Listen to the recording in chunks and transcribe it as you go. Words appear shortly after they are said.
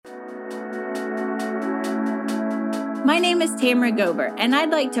My name is Tamara Gober, and I'd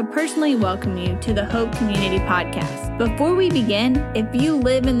like to personally welcome you to the Hope Community Podcast. Before we begin, if you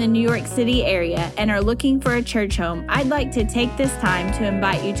live in the New York City area and are looking for a church home, I'd like to take this time to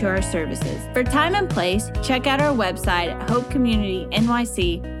invite you to our services. For time and place, check out our website at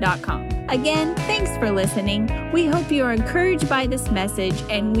hopecommunitynyc.com. Again, thanks for listening. We hope you are encouraged by this message,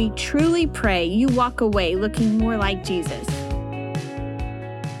 and we truly pray you walk away looking more like Jesus.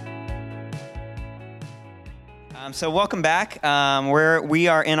 So welcome back. We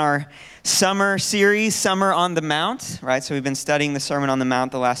are in our summer series, Summer on the Mount, right? So we've been studying the Sermon on the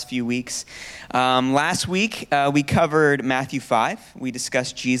Mount the last few weeks. Last week, we covered Matthew 5. We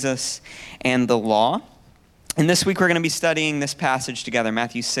discussed Jesus and the law. And this week, we're going to be studying this passage together,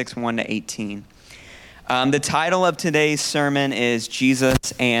 Matthew 6, 1 to 18. The title of today's sermon is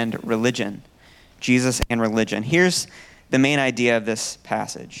Jesus and Religion. Jesus and Religion. Here's the main idea of this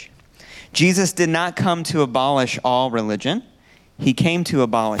passage. Jesus did not come to abolish all religion. He came to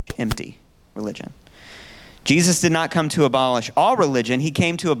abolish empty religion. Jesus did not come to abolish all religion. He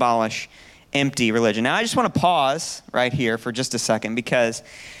came to abolish empty religion. Now, I just want to pause right here for just a second because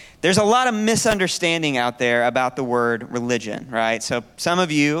there's a lot of misunderstanding out there about the word religion, right? So some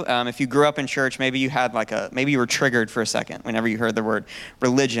of you, if you grew up in church, maybe you were triggered for a second whenever you heard the word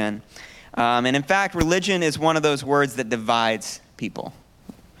religion. And in fact, religion is one of those words that divides people.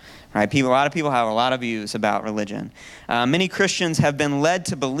 Right? A lot of people have a lot of views about religion. Many Christians have been led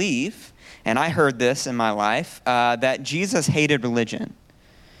to believe, and I heard this in my life, that Jesus hated religion,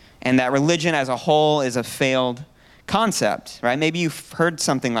 and that religion as a whole is a failed concept. Right? Maybe you've heard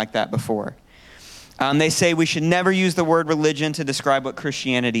something like that before. They say we should never use the word religion to describe what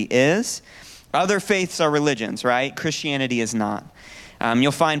Christianity is. Other faiths are religions, right? Christianity is not.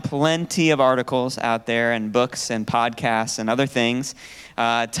 You'll find plenty of articles out there and books and podcasts and other things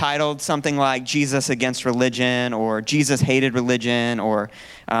titled something like Jesus Against Religion or Jesus Hated Religion or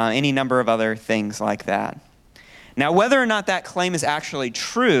any number of other things like that. Now, whether or not that claim is actually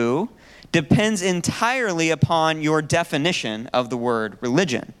true depends entirely upon your definition of the word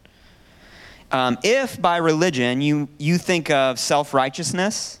religion. If by religion you think of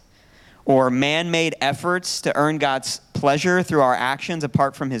self-righteousness or man-made efforts to earn God's pleasure through our actions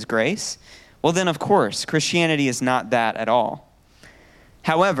apart from his grace, well then, of course, Christianity is not that at all.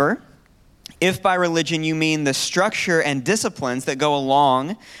 However, if by religion you mean the structure and disciplines that go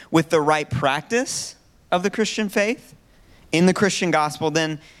along with the right practice of the Christian faith in the Christian gospel,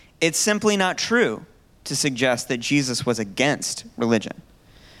 then it's simply not true to suggest that Jesus was against religion.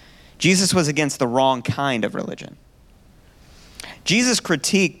 Jesus was against the wrong kind of religion. Jesus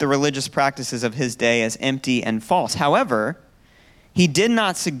critiqued the religious practices of his day as empty and false. However, he did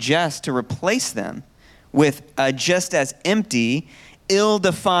not suggest to replace them with a just as empty,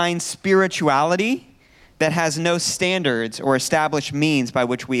 ill-defined spirituality that has no standards or established means by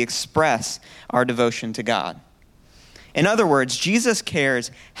which we express our devotion to God. In other words, Jesus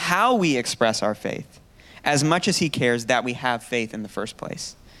cares how we express our faith as much as he cares that we have faith in the first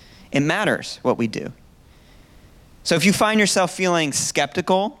place. It matters what we do. So if you find yourself feeling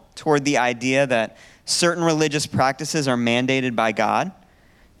skeptical toward the idea that certain religious practices are mandated by God,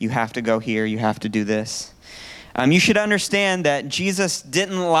 you have to go here, you have to do this, you should understand that Jesus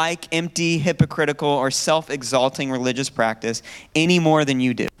didn't like empty, hypocritical, or self-exalting religious practice any more than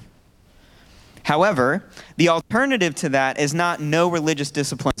you do. However, the alternative to that is not no religious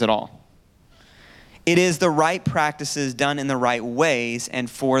disciplines at all. It is the right practices done in the right ways and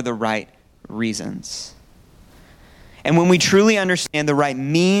for the right reasons. And when we truly understand the right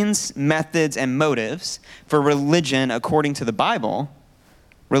means, methods, and motives for religion according to the Bible,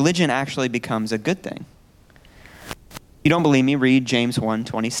 religion actually becomes a good thing. If you don't believe me, read James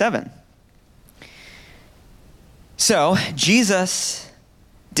 1:27. So, Jesus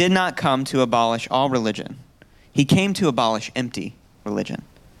did not come to abolish all religion. He came to abolish empty religion.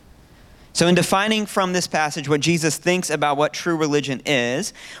 So in defining from this passage what Jesus thinks about what true religion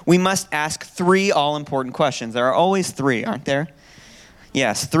is, we must ask three all-important questions. There are always three, aren't there?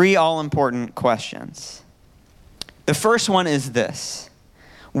 Yes, three all-important questions. The first one is this: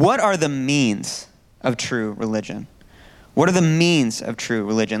 what are the means of true religion? What are the means of true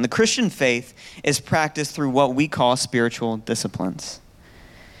religion? The Christian faith is practiced through what we call spiritual disciplines.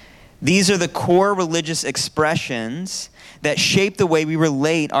 These are the core religious expressions that shape the way we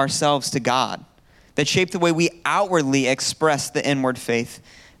relate ourselves to God, that shape the way we outwardly express the inward faith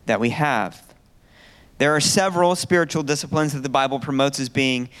that we have. There are several spiritual disciplines that the Bible promotes as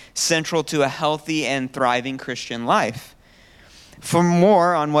being central to a healthy and thriving Christian life. For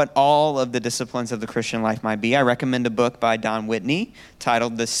more on what all of the disciplines of the Christian life might be, I recommend a book by Don Whitney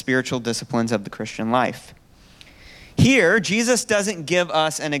titled The Spiritual Disciplines of the Christian Life. Here, Jesus doesn't give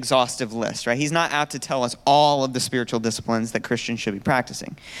us an exhaustive list, right? He's not out to tell us all of the spiritual disciplines that Christians should be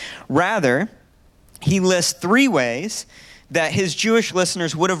practicing. Rather, he lists 3 ways that his Jewish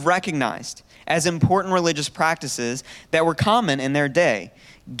listeners would have recognized as important religious practices that were common in their day: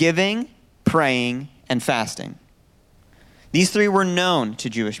 giving, praying, and fasting. These 3 were known to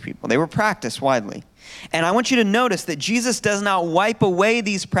Jewish people. They were practiced widely. And I want you to notice that Jesus does not wipe away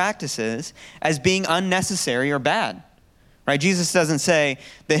these practices as being unnecessary or bad. Right? Jesus doesn't say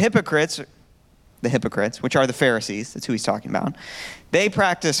the hypocrites, which are the Pharisees, that's who he's talking about, they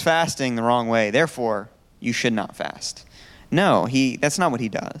practice fasting the wrong way, therefore you should not fast. No, that's not what he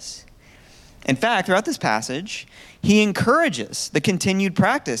does. In fact, throughout this passage, he encourages the continued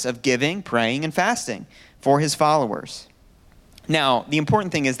practice of giving, praying, and fasting for his followers. Now, the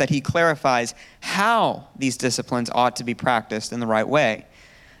important thing is that he clarifies how these disciplines ought to be practiced in the right way,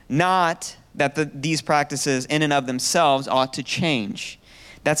 not that these practices in and of themselves ought to change.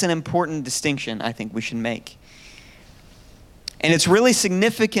 That's an important distinction I think we should make. And it's really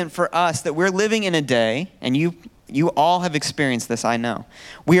significant for us that we're living in a day, and you all have experienced this, I know.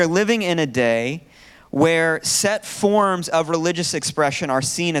 We are living in a day where set forms of religious expression are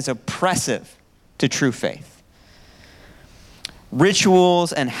seen as oppressive to true faith.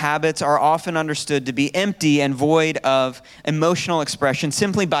 Rituals and habits are often understood to be empty and void of emotional expression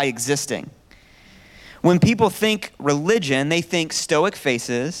simply by existing. When people think religion, they think stoic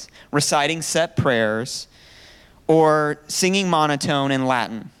faces, reciting set prayers, or singing monotone in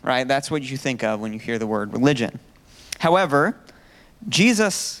Latin, right? That's what you think of when you hear the word religion. However,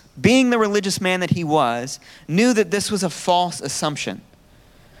 Jesus, being the religious man that he was, knew that this was a false assumption,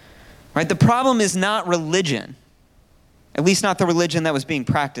 right? The problem is not religion. At least not the religion that was being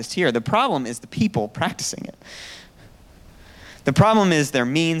practiced here. The problem is the people practicing it. The problem is their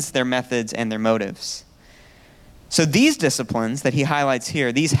means, their methods, and their motives. So these disciplines that he highlights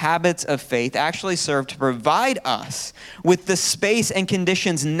here, these habits of faith, actually serve to provide us with the space and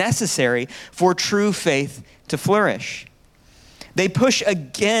conditions necessary for true faith to flourish. They push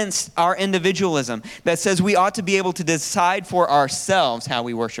against our individualism that says we ought to be able to decide for ourselves how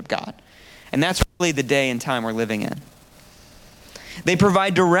we worship God. And that's really the day and time we're living in. They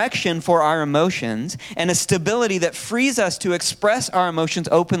provide direction for our emotions and a stability that frees us to express our emotions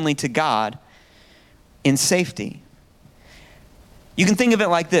openly to God in safety. You can think of it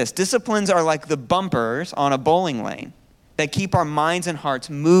like this. Disciplines are like the bumpers on a bowling lane that keep our minds and hearts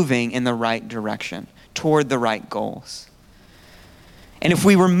moving in the right direction, toward the right goals. And if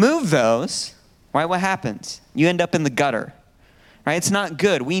we remove those, right, what happens? You end up in the gutter. Right? It's not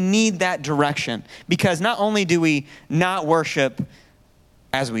good. We need that direction because not only do we not worship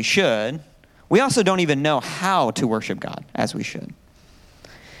as we should, we also don't even know how to worship God as we should.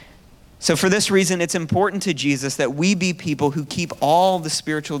 So for this reason, it's important to Jesus that we be people who keep all the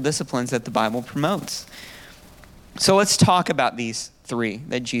spiritual disciplines that the Bible promotes. So let's talk about these 3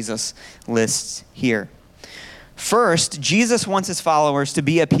 that Jesus lists here. First, Jesus wants his followers to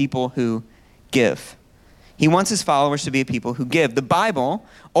be a people who give. He wants his followers to be a people who give. The Bible,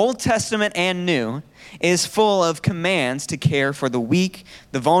 Old Testament and New, is full of commands to care for the weak,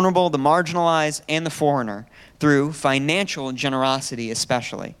 the vulnerable, the marginalized, and the foreigner through financial generosity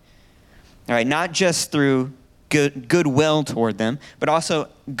especially. All right, not just through goodwill toward them, but also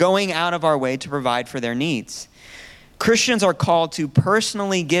going out of our way to provide for their needs. Christians are called to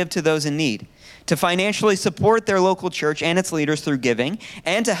personally give to those in need, to financially support their local church and its leaders through giving,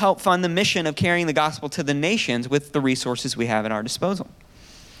 and to help fund the mission of carrying the gospel to the nations with the resources we have at our disposal.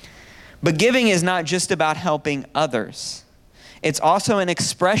 But giving is not just about helping others. It's also an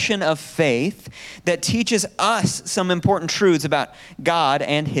expression of faith that teaches us some important truths about God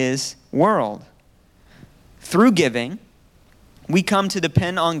and his world. Through giving, we come to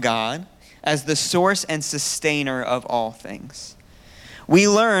depend on God as the source and sustainer of all things. We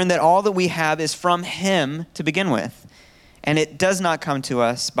learn that all that we have is from him to begin with, and it does not come to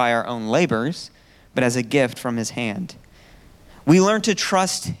us by our own labors, but as a gift from his hand. We learn to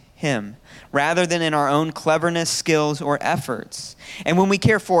trust him rather than in our own cleverness, skills, or efforts. And when we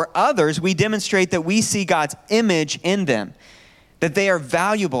care for others, we demonstrate that we see God's image in them, that they are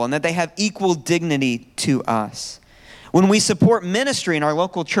valuable and that they have equal dignity to us. When we support ministry in our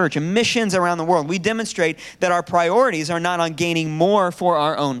local church and missions around the world, we demonstrate that our priorities are not on gaining more for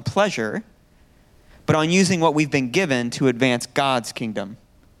our own pleasure, but on using what we've been given to advance God's kingdom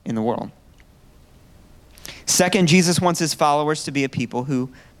in the world. Second, Jesus wants his followers to be a people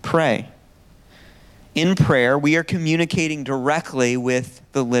who pray. In prayer, we are communicating directly with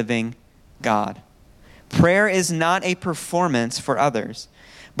the living God. Prayer is not a performance for others,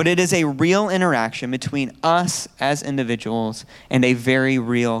 but it is a real interaction between us as individuals and a very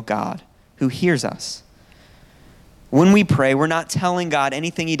real God who hears us. When we pray, we're not telling God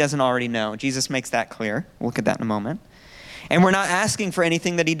anything he doesn't already know. Jesus makes that clear. We'll look at that in a moment. And we're not asking for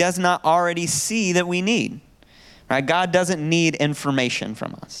anything that he does not already see that we need. Right? God doesn't need information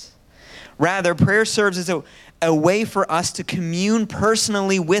from us. Rather, prayer serves as a way for us to commune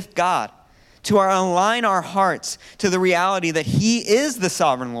personally with God, to align our hearts to the reality that he is the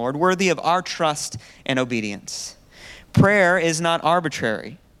sovereign Lord, worthy of our trust and obedience. Prayer is not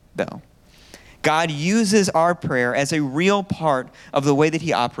arbitrary, though. God uses our prayer as a real part of the way that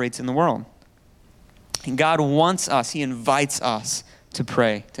he operates in the world. And God wants us, he invites us to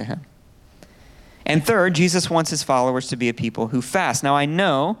pray to him. And third, Jesus wants his followers to be a people who fast. Now I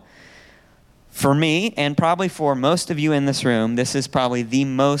know, for me, and probably for most of you in this room, this is probably the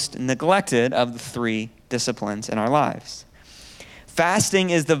most neglected of the three disciplines in our lives.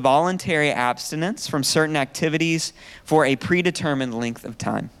 Fasting is the voluntary abstinence from certain activities for a predetermined length of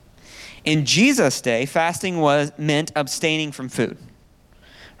time. In Jesus' day, fasting meant abstaining from food.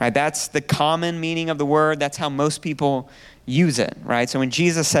 Right? That's the common meaning of the word. That's how most people use it. Right? So when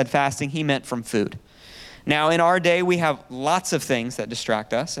Jesus said fasting, he meant from food. Now, in our day, we have lots of things that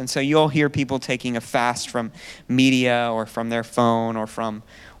distract us. And so you'll hear people taking a fast from media or from their phone or from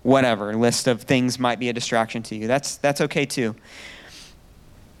whatever. A list of things might be a distraction to you. That's okay too.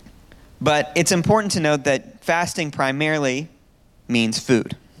 But it's important to note that fasting primarily means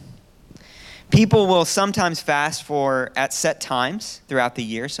food. People will sometimes fast at set times throughout the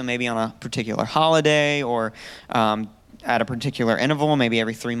year, so maybe on a particular holiday or at a particular interval, maybe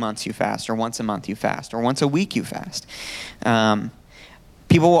every 3 months you fast, or once a month you fast, or once a week you fast.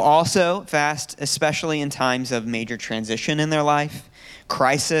 People will also fast, especially in times of major transition in their life,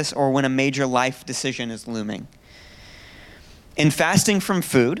 crisis, or when a major life decision is looming. In fasting from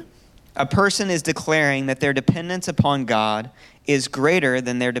food, a person is declaring that their dependence upon God is greater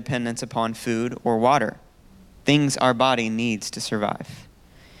than their dependence upon food or water, things our body needs to survive.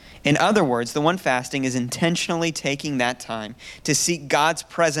 In other words, the one fasting is intentionally taking that time to seek God's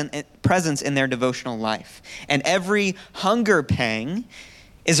presence in their devotional life. And every hunger pang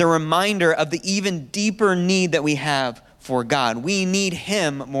is a reminder of the even deeper need that we have for God. We need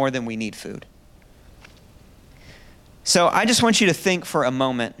him more than we need food. So I just want you to think for a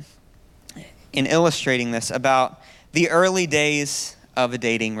moment in illustrating this about the early days of a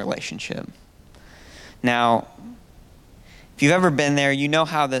dating relationship. Now, if you've ever been there, you know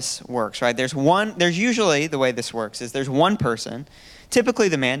how this works, right? There's usually, the way this works is there's one person, typically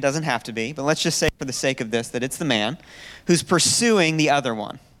the man, doesn't have to be, but let's just say for the sake of this that it's the man who's pursuing the other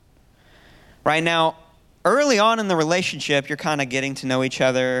one. Right now, early on in the relationship, you're kind of getting to know each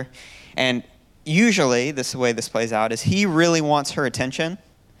other, and usually, the way this plays out is he really wants her attention,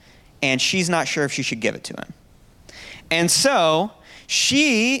 and she's not sure if she should give it to him. And so,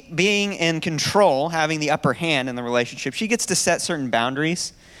 she, being in control, having the upper hand in the relationship, she gets to set certain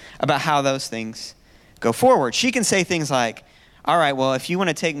boundaries about how those things go forward. She can say things like, all right, well, if you want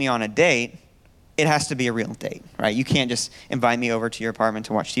to take me on a date, it has to be a real date, right? You can't just invite me over to your apartment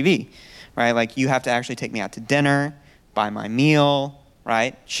to watch TV, right? Like, you have to actually take me out to dinner, buy my meal,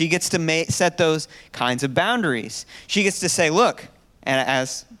 right? She gets to set those kinds of boundaries. She gets to say, look, and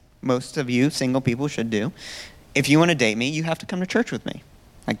as most of you single people should do, if you want to date me, you have to come to church with me.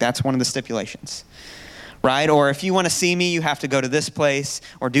 Like, that's one of the stipulations, right? Or if you want to see me, you have to go to this place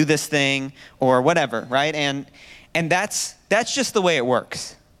or do this thing or whatever, right? And that's just the way it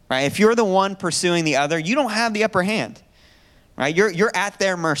works, right? If you're the one pursuing the other, you don't have the upper hand, right? You're at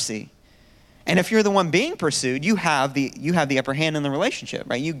their mercy. And if you're the one being pursued, you have the upper hand in the relationship,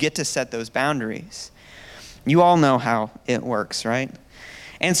 right? You get to set those boundaries. You all know how it works, right?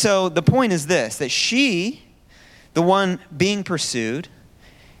 And so the point is this, that she, the one being pursued,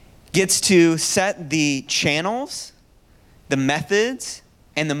 gets to set the channels, the methods,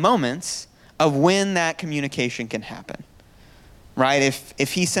 and the moments of when that communication can happen, right?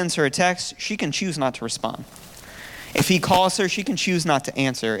 If he sends her a text, she can choose not to respond. If he calls her, she can choose not to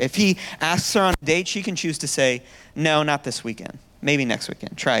answer. If he asks her on a date, she can choose to say, no, not this weekend. Maybe next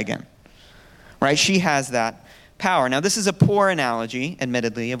weekend. Try again, right? She has that power. Now, this is a poor analogy,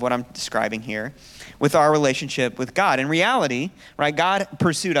 admittedly, of what I'm describing here with our relationship with God. In reality, right, God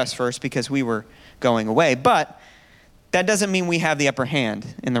pursued us first because we were going away, but that doesn't mean we have the upper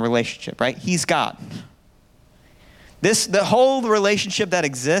hand in the relationship, right? He's God. The whole relationship that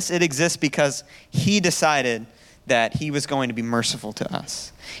exists, it exists because he decided that he was going to be merciful to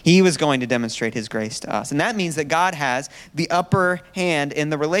us. He was going to demonstrate his grace to us. And that means that God has the upper hand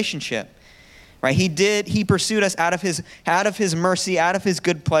in the relationship. right? He pursued us out of his mercy, out of his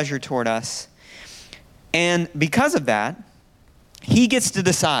good pleasure toward us. And because of that, he gets to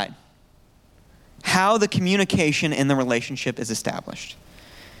decide how the communication in the relationship is established.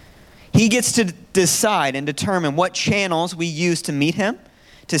 He gets to decide and determine what channels we use to meet him,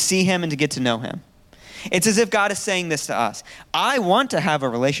 to see him, and to get to know him. It's as if God is saying this to us. I want to have a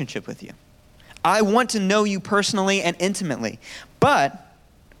relationship with you. I want to know you personally and intimately. But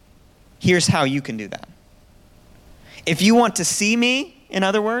here's how you can do that. If you want to see me, in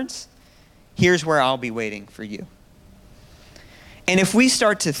other words, here's where I'll be waiting for you. And if we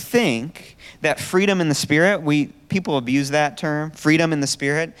start to think that freedom in the Spirit, people abuse that term, freedom in the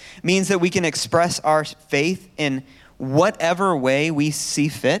Spirit, means that we can express our faith in whatever way we see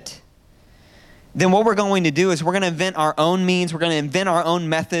fit, then what we're going to do is we're going to invent our own means, we're going to invent our own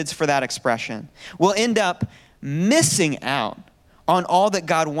methods for that expression. We'll end up missing out on all that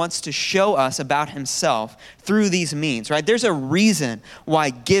God wants to show us about himself through these means, right? There's a reason why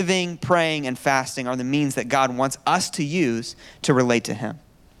giving, praying, and fasting are the means that God wants us to use to relate to him.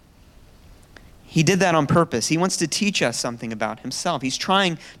 He did that on purpose. He wants to teach us something about himself. He's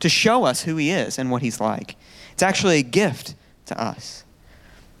trying to show us who he is and what he's like. It's actually a gift to us.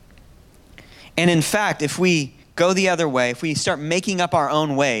 And in fact, if we go the other way, if we start making up our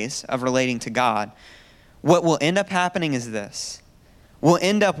own ways of relating to God, what will end up happening is this. We'll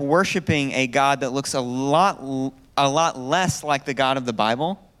end up worshiping a God that looks a lot less like the God of the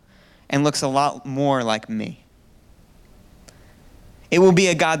Bible and looks a lot more like me. It will be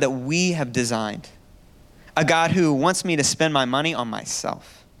a God that we have designed. A God who wants me to spend my money on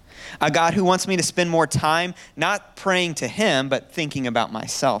myself. A God who wants me to spend more time not praying to him, but thinking about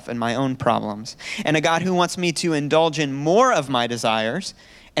myself and my own problems. And a God who wants me to indulge in more of my desires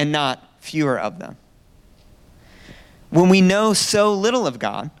and not fewer of them. When we know so little of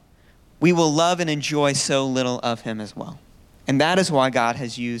God, we will love and enjoy so little of him as well. And that is why God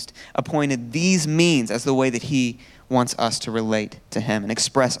has appointed these means as the way that he wants us to relate to him and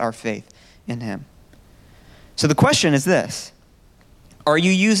express our faith in him. So the question is this: are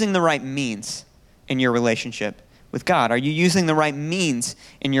you using the right means in your relationship with God? Are you using the right means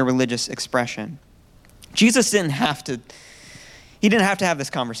in your religious expression? Jesus didn't have to have this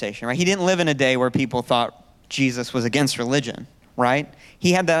conversation, right? He didn't live in a day where people thought Jesus was against religion, right?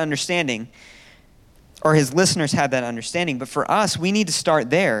 He had that understanding, or his listeners had that understanding. But for us, we need to start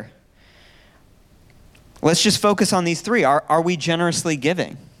there. Let's just focus on these three. Are we generously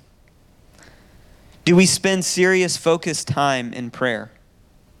giving? Do we spend serious, focused time in prayer?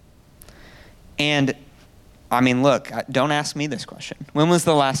 And, look, don't ask me this question. When was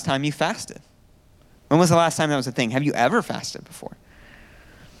the last time you fasted? When was the last time that was a thing? Have you ever fasted before?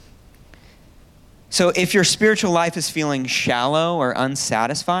 So if your spiritual life is feeling shallow or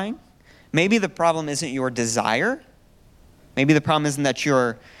unsatisfying, maybe the problem isn't your desire. Maybe the problem isn't that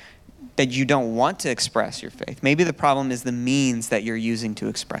you don't want to express your faith. Maybe the problem is the means that you're using to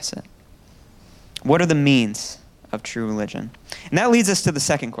express it. What are the means of true religion? And that leads us to the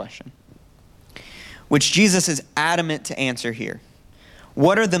second question, which Jesus is adamant to answer here.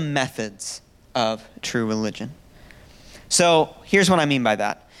 What are the methods of true religion? So here's what I mean by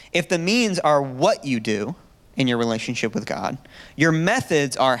that. If the means are what you do in your relationship with God, your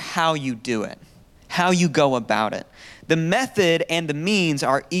methods are how you do it, how you go about it. The method and the means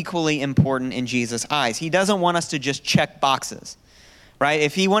are equally important in Jesus' eyes. He doesn't want us to just check boxes, right?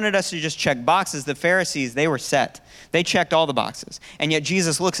 If he wanted us to just check boxes, the Pharisees, they were set. They checked all the boxes. And yet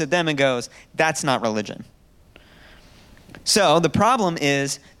Jesus looks at them and goes, that's not religion. So the problem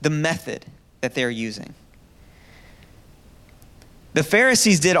is the method that they're using. The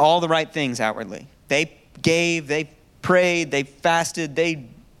Pharisees did all the right things outwardly. They gave, they prayed, they fasted, they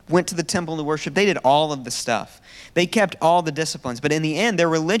went to the temple to worship. They did all of the stuff. They kept all the disciplines. But in the end, their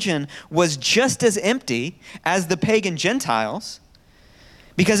religion was just as empty as the pagan Gentiles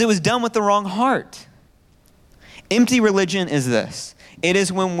because it was done with the wrong heart. Empty religion is this. It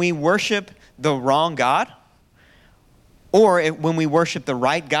is when we worship the wrong God or when we worship the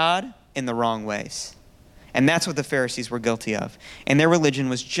right God in the wrong ways. And that's what the Pharisees were guilty of. And their religion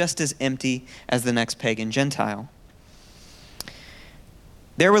was just as empty as the next pagan Gentile.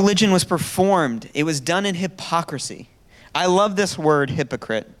 Their religion was performed. It was done in hypocrisy. I love this word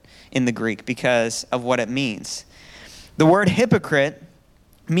hypocrite in the Greek because of what it means. The word hypocrite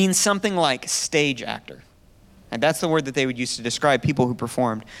means something like stage actor. And that's the word that they would use to describe people who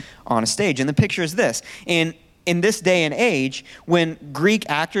performed on a stage. And the picture is this. In this day and age, when Greek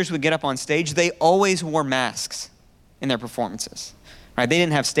actors would get up on stage, they always wore masks in their performances. Right? They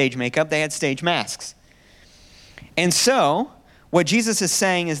didn't have stage makeup, they had stage masks. And so, what Jesus is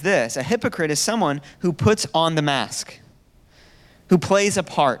saying is this: a hypocrite is someone who puts on the mask, who plays a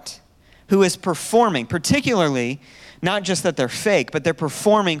part, who is performing, particularly not just that they're fake, but they're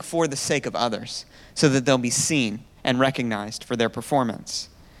performing for the sake of others so that they'll be seen and recognized for their performance.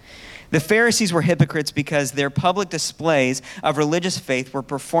 The Pharisees were hypocrites because their public displays of religious faith were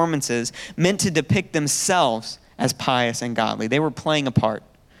performances meant to depict themselves as pious and godly. They were playing a part,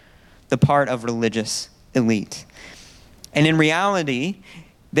 the part of religious elite. And in reality,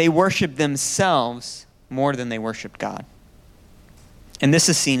 they worshiped themselves more than they worshiped God. And this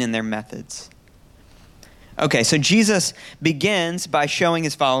is seen in their methods. Okay, so Jesus begins by showing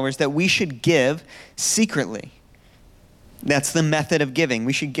his followers that we should give secretly. That's the method of giving.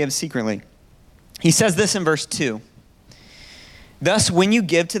 We should give secretly. He says this in verse 2. Thus, when you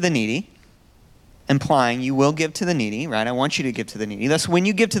give to the needy, implying you will give to the needy, right? I want you to give to the needy. Thus, when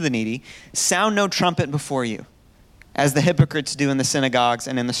you give to the needy, sound no trumpet before you, as the hypocrites do in the synagogues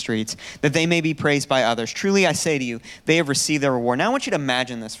and in the streets, that they may be praised by others. Truly, I say to you, they have received their reward. Now, I want you to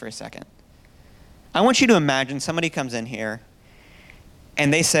imagine this for a second. I want you to imagine somebody comes in here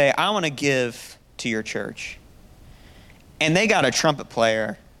and they say, I want to give to your church. And they got a trumpet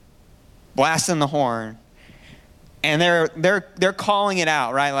player blasting the horn, and they're calling it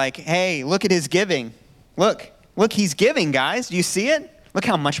out, right? Like, hey, look at his giving. Look, he's giving, guys. Do you see it? Look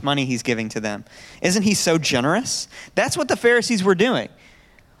how much money he's giving to them. Isn't he so generous? That's what the Pharisees were doing.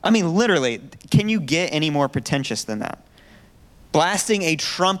 I mean, literally, can you get any more pretentious than that? Blasting a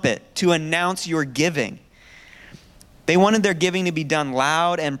trumpet to announce your giving. They wanted their giving to be done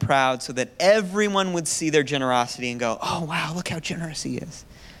loud and proud so that everyone would see their generosity and go, oh, wow, look how generous he is.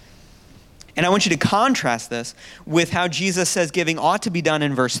 And I want you to contrast this with how Jesus says giving ought to be done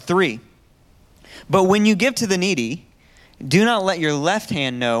in verse 3. But when you give to the needy, do not let your left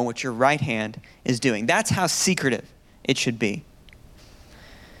hand know what your right hand is doing. That's how secretive it should be.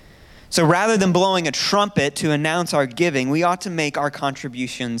 So rather than blowing a trumpet to announce our giving, we ought to make our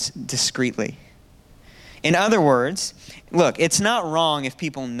contributions discreetly. In other words, look, it's not wrong if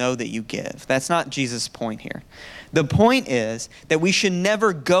people know that you give. That's not Jesus' point here. The point is that we should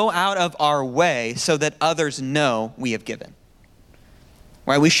never go out of our way so that others know we have given.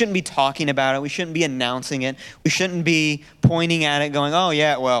 Right? We shouldn't be talking about it. We shouldn't be announcing it. We shouldn't be pointing at it going, oh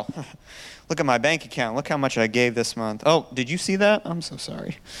yeah, well, look at my bank account. Look how much I gave this month. Oh, did you see that? I'm so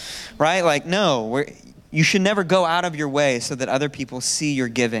sorry. Right? Like, no, you should never go out of your way so that other people see your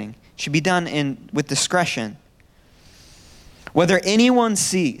giving. It should be done with discretion. Whether anyone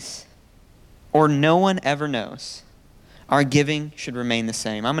sees or no one ever knows, our giving should remain the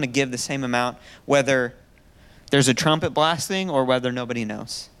same. I'm going to give the same amount whether there's a trumpet blasting or whether nobody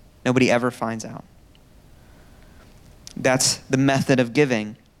knows. Nobody ever finds out. That's the method of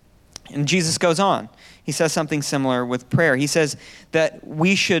giving. And Jesus goes on. He says something similar with prayer. He says that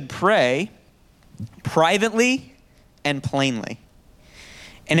we should pray privately and plainly.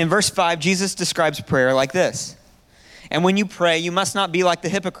 And in verse 5, Jesus describes prayer like this. And when you pray, you must not be like the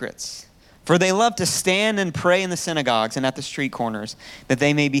hypocrites, for they love to stand and pray in the synagogues and at the street corners, that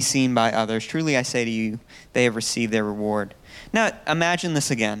they may be seen by others. Truly, I say to you, they have received their reward. Now, imagine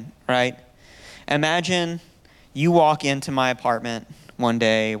this again, right? Imagine you walk into my apartment one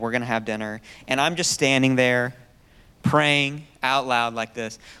day, we're going to have dinner, and I'm just standing there praying out loud like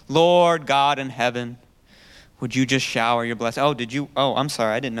this. Lord God in heaven, would you just shower your blessing? Oh, I'm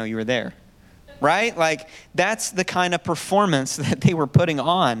sorry, I didn't know you were there. Right? Like, that's the kind of performance that they were putting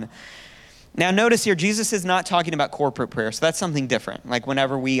on. Now, notice here, Jesus is not talking about corporate prayer, so that's something different. Like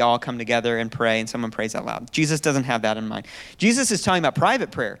whenever we all come together and pray and someone prays out loud. Jesus doesn't have that in mind. Jesus is talking about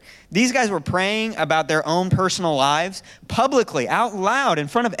private prayer. These guys were praying about their own personal lives publicly, out loud, in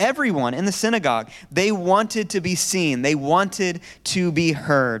front of everyone in the synagogue. They wanted to be seen. They wanted to be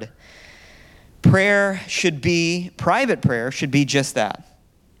heard. Private prayer should be just that,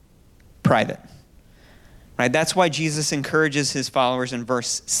 private. Right? That's why Jesus encourages his followers in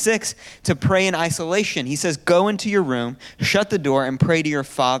verse 6 to pray in isolation. He says, go into your room, shut the door, and pray to your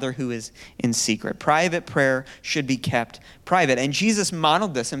Father who is in secret. Private prayer should be kept private. And Jesus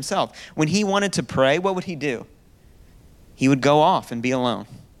modeled this himself. When he wanted to pray, what would he do? He would go off and be alone.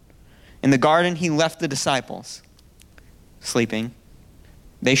 In the garden, he left the disciples sleeping.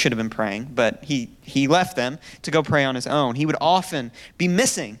 They should have been praying, but he left them to go pray on his own. He would often be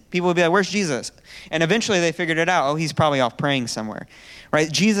missing. People would be like, where's Jesus? And eventually they figured it out. Oh, he's probably off praying somewhere.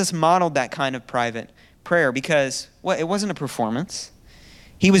 Right? Jesus modeled that kind of private prayer because, it wasn't a performance.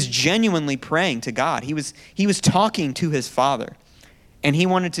 He was genuinely praying to God. He was talking to his Father, and he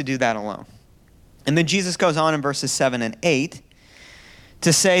wanted to do that alone. And then Jesus goes on in verses 7 and 8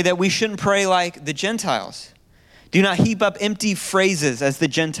 to say that we shouldn't pray like the Gentiles Do not heap up empty phrases as the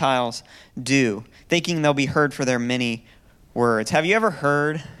Gentiles do, thinking they'll be heard for their many words. Have you ever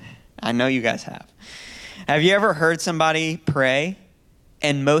heard, I know you guys have you ever heard somebody pray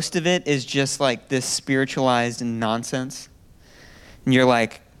and most of it is just like this spiritualized nonsense? And you're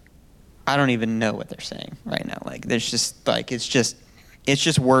like, I don't even know what they're saying right now. Like there's just like, it's just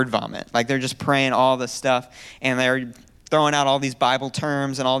word vomit. Like they're just praying all this stuff and they're throwing out all these Bible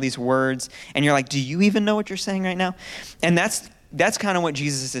terms and all these words. And you're like, do you even know what you're saying right now? And that's kind of what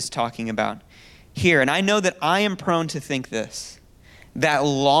Jesus is talking about here. And I know that I am prone to think this, that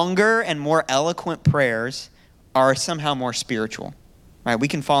longer and more eloquent prayers are somehow more spiritual, right? We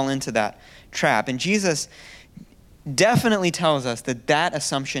can fall into that trap. And Jesus definitely tells us that that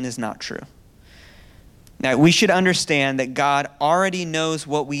assumption is not true. Now, we should understand that God already knows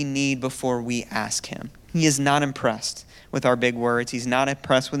what we need before we ask him. He is not impressed with our big words. He's not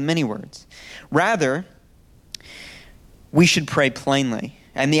impressed with many words. Rather, we should pray plainly.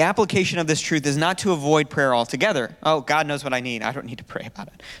 And the application of this truth is not to avoid prayer altogether. Oh, God knows what I need. I don't need to pray about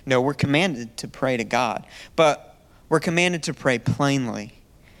it. No, we're commanded to pray to God. But we're commanded to pray plainly.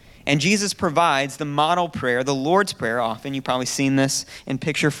 And Jesus provides the model prayer, the Lord's Prayer. Often you've probably seen this in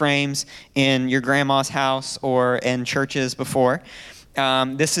picture frames in your grandma's house or in churches before.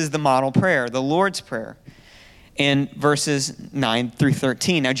 This is the model prayer, the Lord's Prayer, in verses 9 through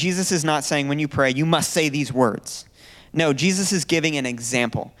 13. Now, Jesus is not saying when you pray, you must say these words. No, Jesus is giving an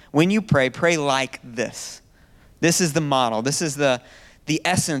example. When you pray, pray like this. This is the model. This is the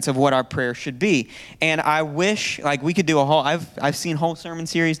essence of what our prayer should be. And I wish, like, we could do I've seen whole sermon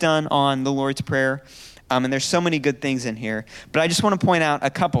series done on the Lord's Prayer, and there's so many good things in here. But I just want to point out a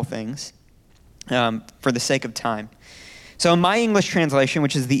couple things for the sake of time. So in my English translation,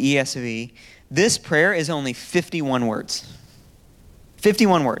 which is the ESV, this prayer is only 51 words.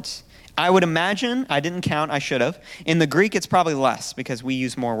 51 words. I would imagine, I didn't count, I should have. In the Greek, it's probably less because we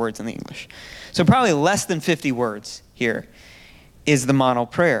use more words in the English. So probably less than 50 words here is the model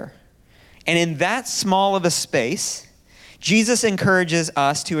prayer. And in that small of a space, Jesus encourages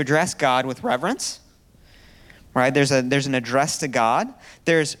us to address God with reverence, right? There's an address to God.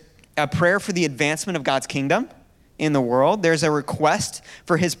 There's a prayer for the advancement of God's kingdom in the world. There's a request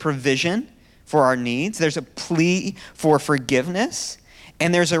for his provision for our needs. There's a plea for forgiveness.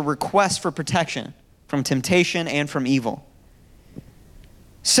 And there's a request for protection from temptation and from evil.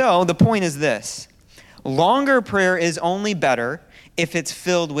 So the point is this. Longer prayer is only better if it's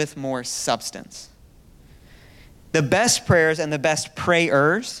filled with more substance. The best prayers and the best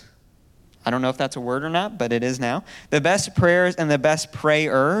prayers, I don't know if that's a word or not, but it is now. The best prayers and the best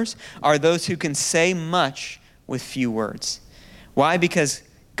prayers are those who can say much with few words. Why? Because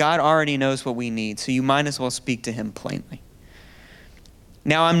God already knows what we need, so you might as well speak to him plainly.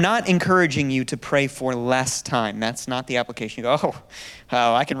 Now, I'm not encouraging you to pray for less time. That's not the application. You go,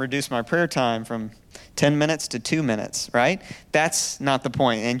 I can reduce my prayer time from 10 minutes to 2 minutes, right? That's not the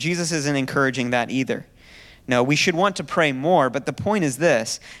point. And Jesus isn't encouraging that either. No, we should want to pray more, but the point is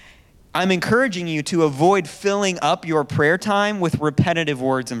this. I'm encouraging you to avoid filling up your prayer time with repetitive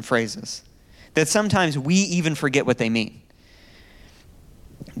words and phrases that sometimes we even forget what they mean.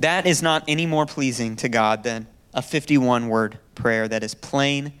 That is not any more pleasing to God than a 51-word prayer that is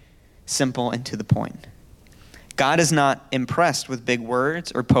plain, simple, and to the point. God is not impressed with big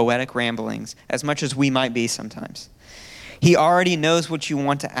words or poetic ramblings as much as we might be sometimes. He already knows what you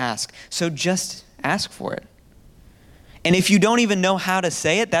want to ask, so just ask for it. And if you don't even know how to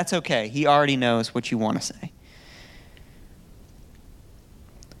say it, that's okay. He already knows what you want to say.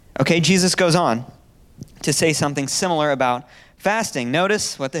 Okay, Jesus goes on to say something similar about fasting.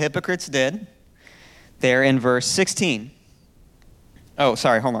 Notice what the hypocrites did there in verse 16. Oh,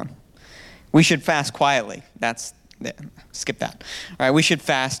 sorry, hold on. We should fast quietly. Skip that. All right, we should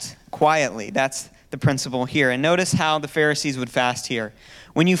fast quietly. That's the principle here. And notice how the Pharisees would fast here.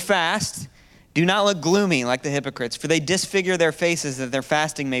 When you fast, do not look gloomy like the hypocrites, for they disfigure their faces that their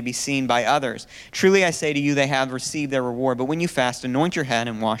fasting may be seen by others. Truly I say to you, they have received their reward. But when you fast, anoint your head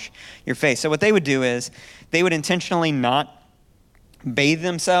and wash your face. So what they would do is they would intentionally not bathe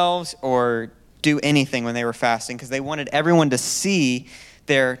themselves or do anything when they were fasting because they wanted everyone to see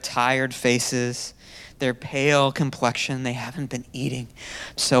their tired faces, their pale complexion. They haven't been eating.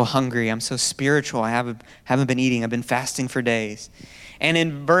 I'm so hungry. I'm so spiritual. I haven't been eating. I've been fasting for days. And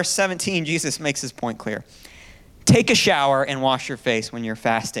in verse 17, Jesus makes his point clear. Take a shower and wash your face when you're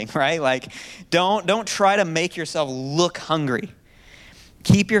fasting, right? Like, don't try to make yourself look hungry.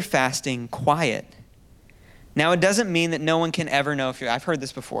 Keep your fasting quiet. Now, it doesn't mean that no one can ever know if I've heard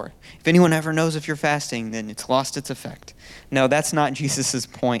this before. If anyone ever knows if you're fasting, then it's lost its effect. No, that's not Jesus'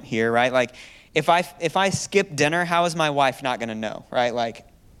 point here, right? Like, if I skip dinner, how is my wife not going to know, right? Like,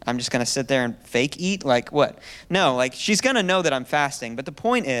 I'm just going to sit there and fake eat? Like, what? No, like, she's going to know that I'm fasting. But the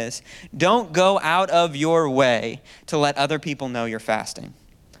point is, don't go out of your way to let other people know you're fasting.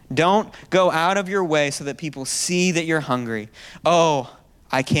 Don't go out of your way so that people see that you're hungry. Oh,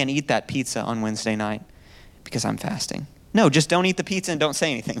 I can't eat that pizza on Wednesday night because I'm fasting. No, just don't eat the pizza and don't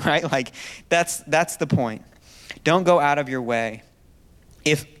say anything, right? Like, that's the point. Don't go out of your way.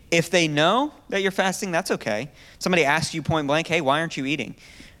 If they know that you're fasting, that's okay. Somebody asks you point blank, hey, why aren't you eating?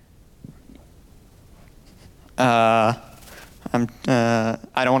 I don't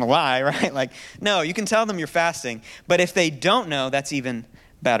want to lie, right? Like, no, you can tell them you're fasting. But if they don't know, that's even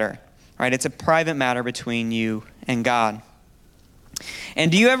better, right? It's a private matter between you and God.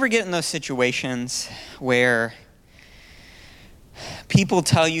 And do you ever get in those situations where people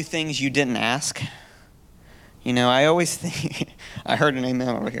tell you things you didn't ask? You know, I always think, I heard an amen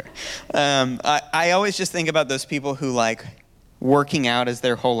over here. I always just think about those people who like working out as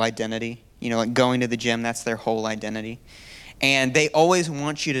their whole identity. You know, like going to the gym, that's their whole identity. And they always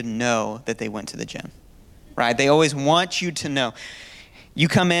want you to know that they went to the gym, right? They always want you to know. You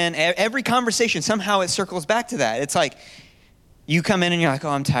come in, every conversation, somehow it circles back to that. It's like, you come in and you're like, oh,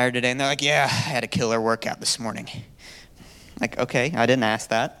 I'm tired today. And they're like, yeah, I had a killer workout this morning. Like, okay, I didn't ask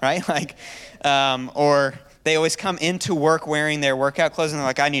that, right? Like, or they always come into work wearing their workout clothes and they're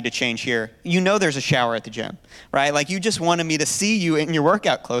like, I need to change here. You know there's a shower at the gym, right? Like, you just wanted me to see you in your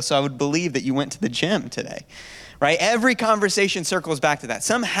workout clothes so I would believe that you went to the gym today, right? Every conversation circles back to that.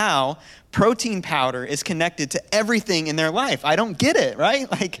 Somehow, protein powder is connected to everything in their life. I don't get it, right?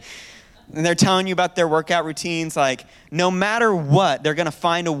 Like, and they're telling you about their workout routines. Like, no matter what, they're going to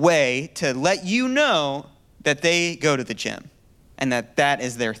find a way to let you know that they go to the gym and that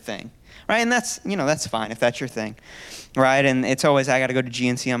is their thing. Right, and that's fine if that's your thing, right? And it's always, I got to go to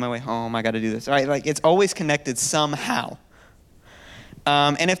GNC on my way home. I got to do this, right? Like, it's always connected somehow.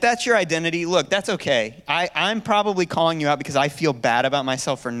 And if that's your identity, look, that's okay. I'm probably calling you out because I feel bad about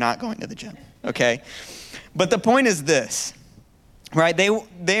myself for not going to the gym, okay? But the point is this, right?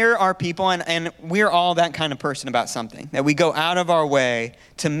 There are people, and we're all that kind of person about something, that we go out of our way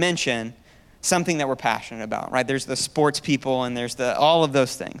to mention something that we're passionate about, right? There's the sports people and there's all of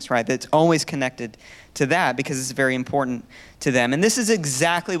those things, right? That's always connected to that because it's very important to them. And this is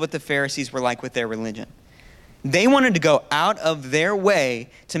exactly what the Pharisees were like with their religion. They wanted to go out of their way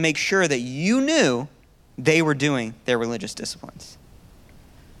to make sure that you knew they were doing their religious disciplines.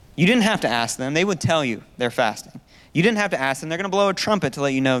 You didn't have to ask them. They would tell you they're fasting. You didn't have to ask them. They're going to blow a trumpet to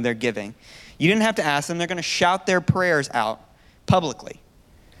let you know they're giving. You didn't have to ask them. They're going to shout their prayers out publicly.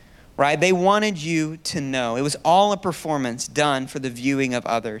 Right? They wanted you to know. It was all a performance done for the viewing of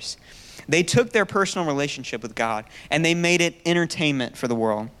others. They took their personal relationship with God and they made it entertainment for the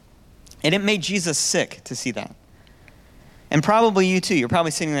world. And it made Jesus sick to see that. And probably you too. You're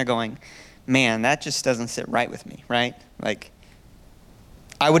probably sitting there going, man, that just doesn't sit right with me, right? Like,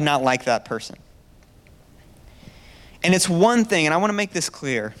 I would not like that person. And it's one thing, and I want to make this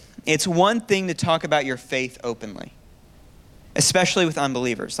clear, it's one thing to talk about your faith openly. Especially with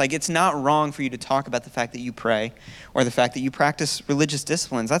unbelievers. Like, it's not wrong for you to talk about the fact that you pray or the fact that you practice religious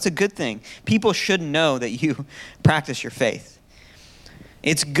disciplines. That's a good thing. People should know that you practice your faith.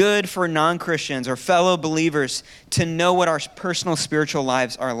 It's good for non-Christians or fellow believers to know what our personal spiritual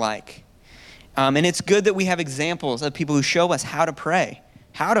lives are like. And it's good that we have examples of people who show us how to pray,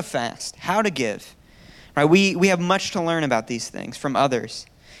 how to fast, how to give. Right? We have much to learn about these things from others.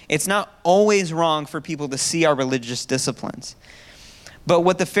 It's not always wrong for people to see our religious disciplines. But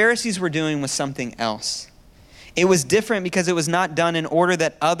what the Pharisees were doing was something else. It was different because it was not done in order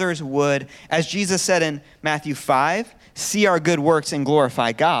that others would, as Jesus said in Matthew 5, see our good works and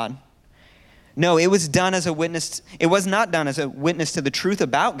glorify God. No, it was done as a witness. It was not done as a witness to the truth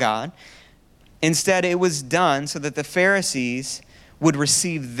about God. Instead, it was done so that the Pharisees would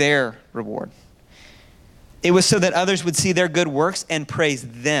receive their reward. It was so that others would see their good works and praise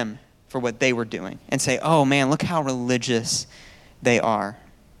them for what they were doing and say, oh man, look how religious they are.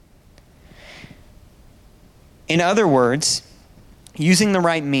 In other words, using the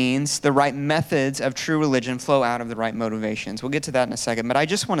right means, the right methods of true religion flow out of the right motivations. We'll get to that in a second, but I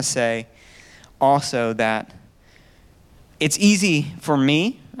just want to say also that it's easy for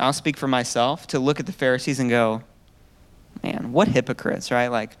me, I'll speak for myself, to look at the Pharisees and go, man, what hypocrites, right?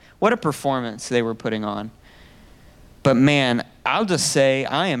 Like, what a performance they were putting on. But man, I'll just say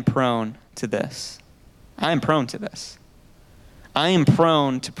I am prone to this. I am prone to this. I am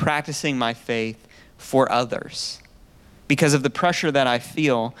prone to practicing my faith for others because of the pressure that I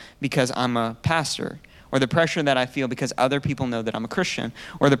feel because I'm a pastor or the pressure that I feel because other people know that I'm a Christian,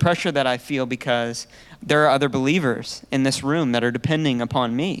 or the pressure that I feel because there are other believers in this room that are depending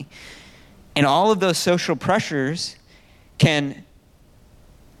upon me. And all of those social pressures can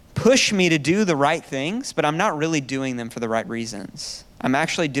push me to do the right things, but I'm not really doing them for the right reasons. I'm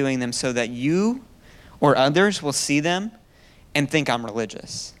actually doing them so that you or others will see them and think I'm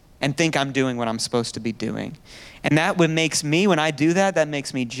religious and think I'm doing what I'm supposed to be doing. And that makes me, when I do that, that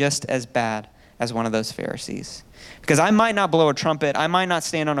makes me just as bad as one of those Pharisees. Because I might not blow a trumpet, I might not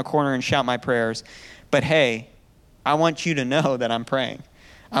stand on a corner and shout my prayers, but hey, I want you to know that I'm praying.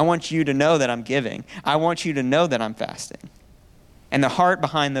 I want you to know that I'm giving. I want you to know that I'm fasting. And the heart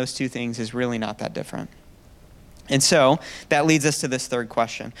behind those two things is really not that different. And so that leads us to this third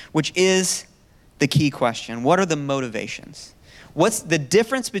question, which is the key question. What are the motivations? What's the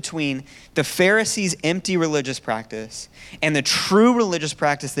difference between the Pharisees' empty religious practice and the true religious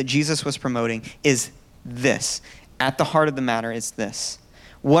practice that Jesus was promoting is this. At the heart of the matter is this.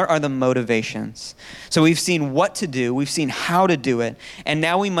 What are the motivations? So we've seen what to do, we've seen how to do it, and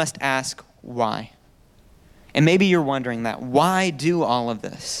now we must ask why. And maybe you're wondering that. Why do all of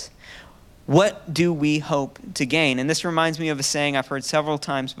this? What do we hope to gain? And this reminds me of a saying I've heard several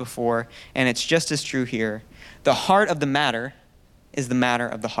times before, and it's just as true here. The heart of the matter is the matter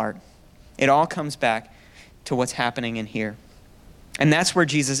of the heart. It all comes back to what's happening in here. And that's where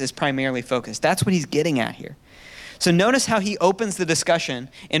Jesus is primarily focused. That's what he's getting at here. So notice how he opens the discussion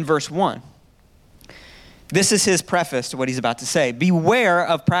in verse 1. This is his preface to what he's about to say. Beware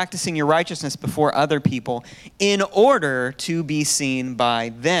of practicing your righteousness before other people in order to be seen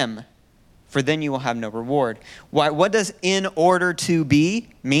by them, for then you will have no reward. Why? What does in order to be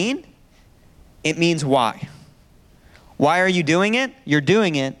mean? It means why. Why are you doing it? You're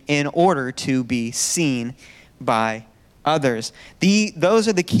doing it in order to be seen by others. Those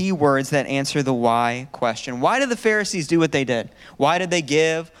are the key words that answer the why question. Why did the Pharisees do what they did? Why did they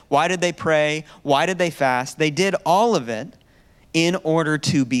give? Why did they pray? Why did they fast? They did all of it in order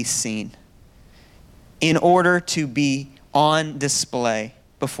to be seen, in order to be on display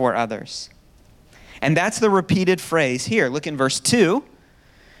before others. And that's the repeated phrase here. Look in verse 2,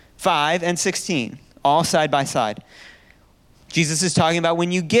 5, and 16, all side by side. Jesus is talking about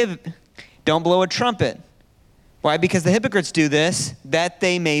when you give, don't blow a trumpet. Why? Because the hypocrites do this, that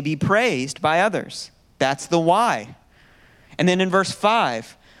they may be praised by others. That's the why. And then in verse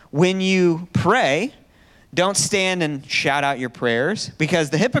 5, when you pray, don't stand and shout out your prayers, because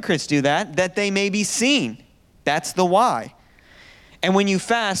the hypocrites do that they may be seen. That's the why. And when you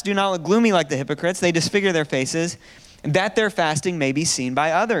fast, do not look gloomy like the hypocrites. They disfigure their faces, that their fasting may be seen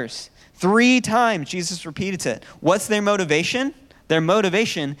by others. 3 times Jesus repeated it. What's their motivation? Their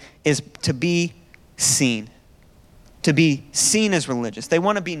motivation is to be seen. To be seen as religious. They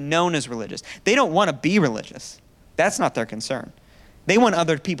want to be known as religious. They don't want to be religious. That's not their concern. They want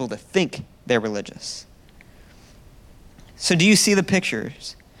other people to think they're religious. So do you see the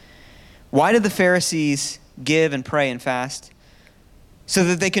pictures? Why did the Pharisees give and pray and fast? So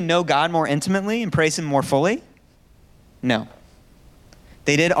that they can know God more intimately and praise him more fully? No.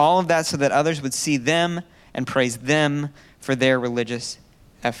 They did all of that so that others would see them and praise them for their religious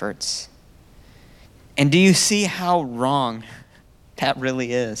efforts. And do you see how wrong that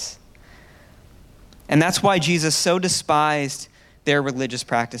really is? And that's why Jesus so despised their religious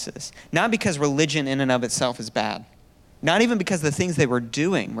practices. Not because religion in and of itself is bad. Not even because the things they were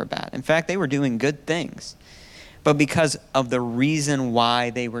doing were bad. In fact, they were doing good things. But because of the reason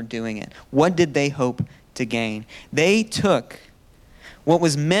why they were doing it. What did they hope to gain? They took what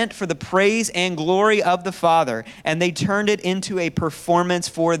was meant for the praise and glory of the Father, and they turned it into a performance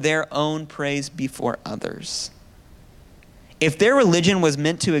for their own praise before others. If their religion was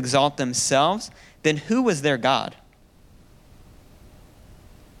meant to exalt themselves, then who was their God?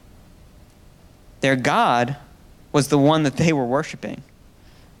 Their God was the one that they were worshiping.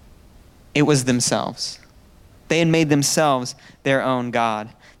 It was themselves. They had made themselves their own God.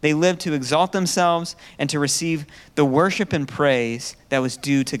 They lived to exalt themselves and to receive the worship and praise that was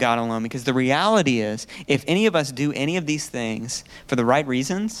due to God alone. Because the reality is, if any of us do any of these things for the right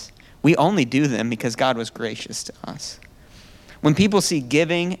reasons, we only do them because God was gracious to us. When people see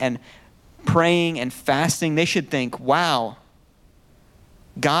giving and praying and fasting, they should think, wow,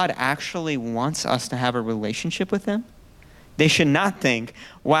 God actually wants us to have a relationship with him? They should not think,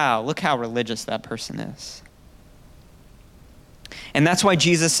 wow, look how religious that person is. And that's why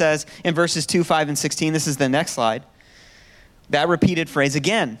Jesus says in verses 2, 5, and 16, this is the next slide, that repeated phrase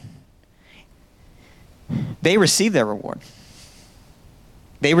again. They received their reward.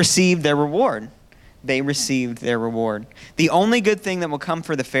 They received their reward. they received their reward. The only good thing that will come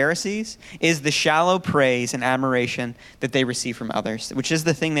for the Pharisees is the shallow praise and admiration that they receive from others, which is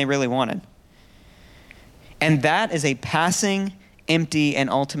the thing they really wanted. And that is a passing, empty, and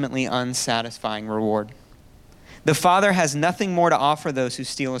ultimately unsatisfying reward. The Father has nothing more to offer those who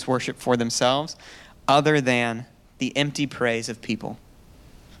steal his worship for themselves other than the empty praise of people.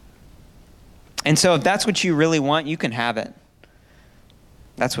 And so if that's what you really want, you can have it.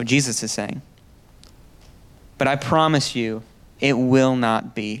 That's what Jesus is saying. But I promise you, it will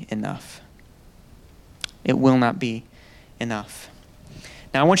not be enough. It will not be enough.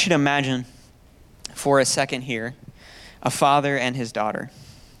 Now I want you to imagine for a second here, a father and his daughter.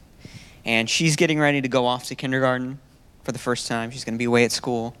 And she's getting ready to go off to kindergarten for the first time. She's going to be away at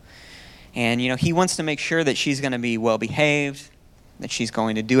school. And, he wants to make sure that she's going to be well behaved, that she's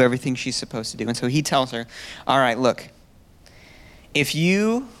going to do everything she's supposed to do. And so he tells her, all right, look, if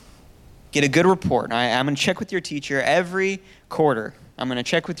you get a good report, I'm going to check with your teacher every quarter. I'm going to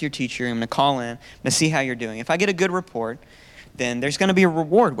check with your teacher. I'm going to call in. I'm going to see how you're doing. If I get a good report, then there's going to be a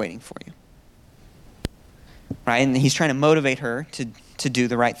reward waiting for you. Right? And he's trying to motivate her to do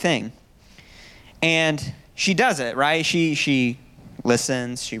the right thing. And she does it, right? She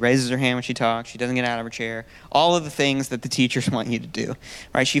listens. She raises her hand when she talks. She doesn't get out of her chair. All of the things that the teachers want you to do,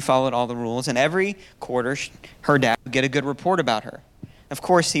 right? She followed all the rules. And every quarter, her dad would get a good report about her. Of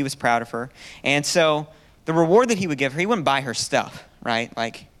course, he was proud of her. And so the reward that he would give her, he wouldn't buy her stuff, right?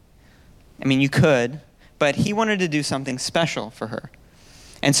 You could, but he wanted to do something special for her.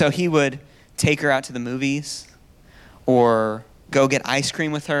 And so he would take her out to the movies or go get ice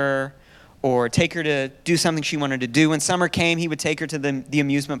cream with her or take her to do something she wanted to do. When summer came, he would take her to the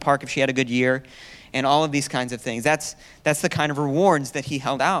amusement park if she had a good year and all of these kinds of things. That's the kind of rewards that he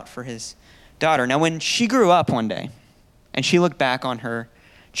held out for his daughter. Now, when she grew up one day and she looked back on her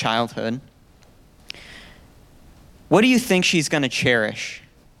childhood, what do you think she's going to cherish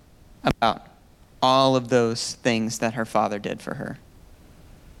about all of those things that her father did for her?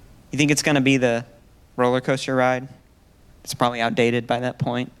 You think it's going to be the roller coaster ride? It's probably outdated by that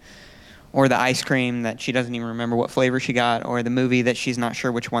point. Or the ice cream that she doesn't even remember what flavor she got, or the movie that she's not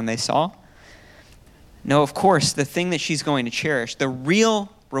sure which one they saw. No, of course, the thing that she's going to cherish, the real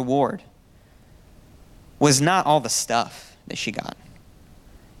reward, was not all the stuff that she got.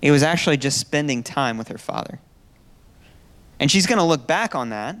 It was actually just spending time with her father. And she's going to look back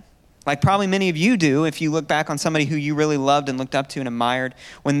on that, like probably many of you do if you look back on somebody who you really loved and looked up to and admired,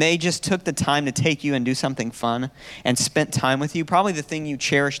 when they just took the time to take you and do something fun and spent time with you. Probably the thing you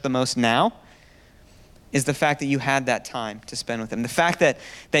cherish the most now is the fact that you had that time to spend with them. The fact that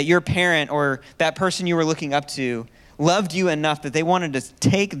your parent or that person you were looking up to loved you enough that they wanted to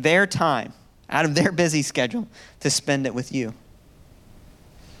take their time out of their busy schedule to spend it with you.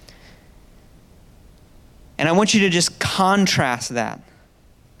 And I want you to just contrast that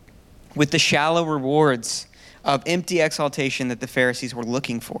with the shallow rewards of empty exaltation that the Pharisees were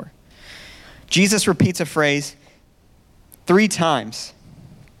looking for. Jesus repeats a phrase 3 times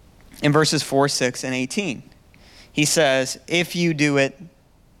in verses 4, 6, and 18. He says, if you do it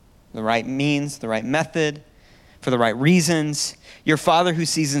the right means, the right method, for the right reasons, your Father who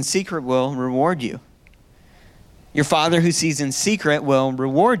sees in secret will reward you. Your Father who sees in secret will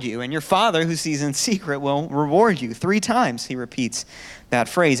reward you, and your Father who sees in secret will reward you. 3 times he repeats that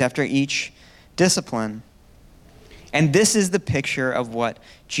phrase after each discipline. And this is the picture of what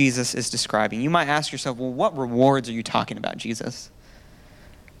Jesus is describing. You might ask yourself, well, what rewards are you talking about, Jesus?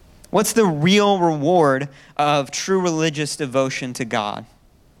 What's the real reward of true religious devotion to God?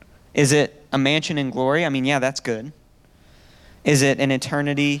 Is it a mansion in glory? Yeah, that's good. Is it an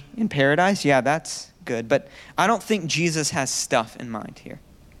eternity in paradise? Yeah, that's good. But I don't think Jesus has stuff in mind here.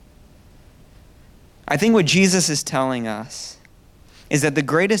 I think what Jesus is telling us is that the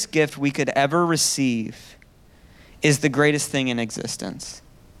greatest gift we could ever receive is the greatest thing in existence,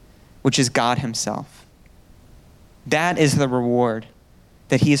 which is God himself. That is the reward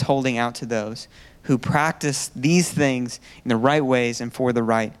that he is holding out to those who practice these things in the right ways and for the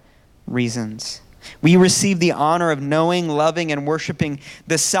right reasons. We receive the honor of knowing, loving, and worshiping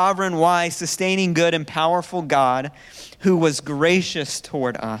the sovereign, wise, sustaining, good, and powerful God who was gracious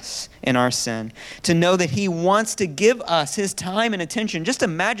toward us in our sin. To know that he wants to give us his time and attention. Just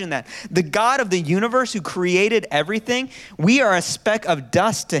imagine that. The God of the universe who created everything, we are a speck of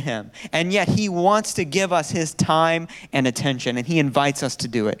dust to him. And yet he wants to give us his time and attention. And he invites us to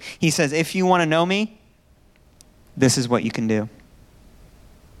do it. He says, if you want to know me, this is what you can do.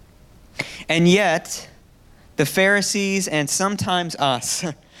 And yet, the Pharisees and sometimes us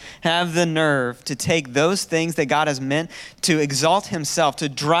have the nerve to take those things that God has meant to exalt himself, to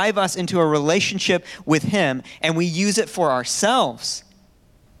drive us into a relationship with him, and we use it for ourselves.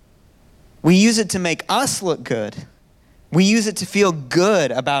 We use it to make us look good. We use it to feel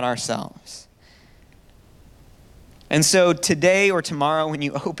good about ourselves. And so today or tomorrow, when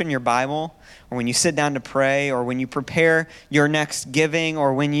you open your Bible, or when you sit down to pray, or when you prepare your next giving,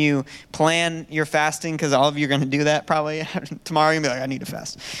 or when you plan your fasting, because all of you are going to do that probably. Tomorrow you're going to be like, I need to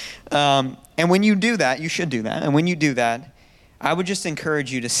fast. And when you do that, you should do that. And when you do that, I would just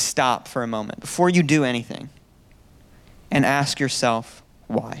encourage you to stop for a moment before you do anything and ask yourself,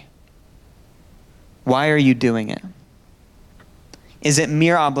 why? Why are you doing it? Is it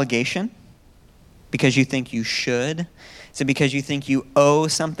mere obligation? Because you think you should? Is it because you think you owe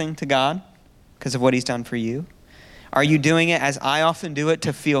something to God because of what he's done for you? Are you doing it, as I often do it,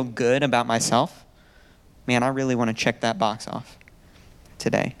 to feel good about myself? Man, I really want to check that box off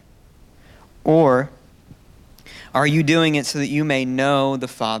today. Or are you doing it so that you may know the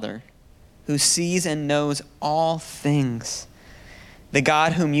Father who sees and knows all things, the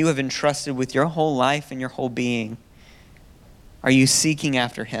God whom you have entrusted with your whole life and your whole being? Are you seeking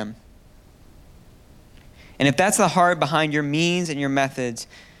after him? And if that's the heart behind your means and your methods,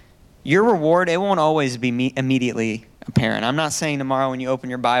 your reward, it won't always be immediately apparent. I'm not saying tomorrow when you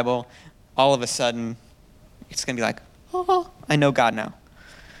open your Bible, all of a sudden, it's going to be like, oh, I know God now.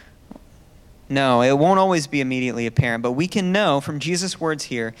 No, it won't always be immediately apparent, but we can know from Jesus' words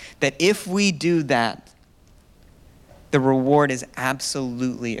here that if we do that, the reward is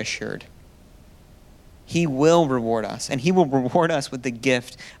absolutely assured. He will reward us, and he will reward us with the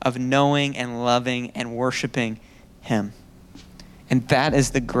gift of knowing and loving and worshiping him. And that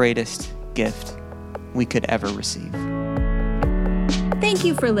is the greatest gift we could ever receive. Thank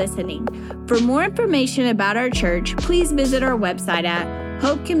you for listening. For more information about our church, please visit our website at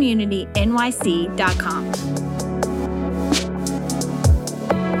hopecommunitynyc.com.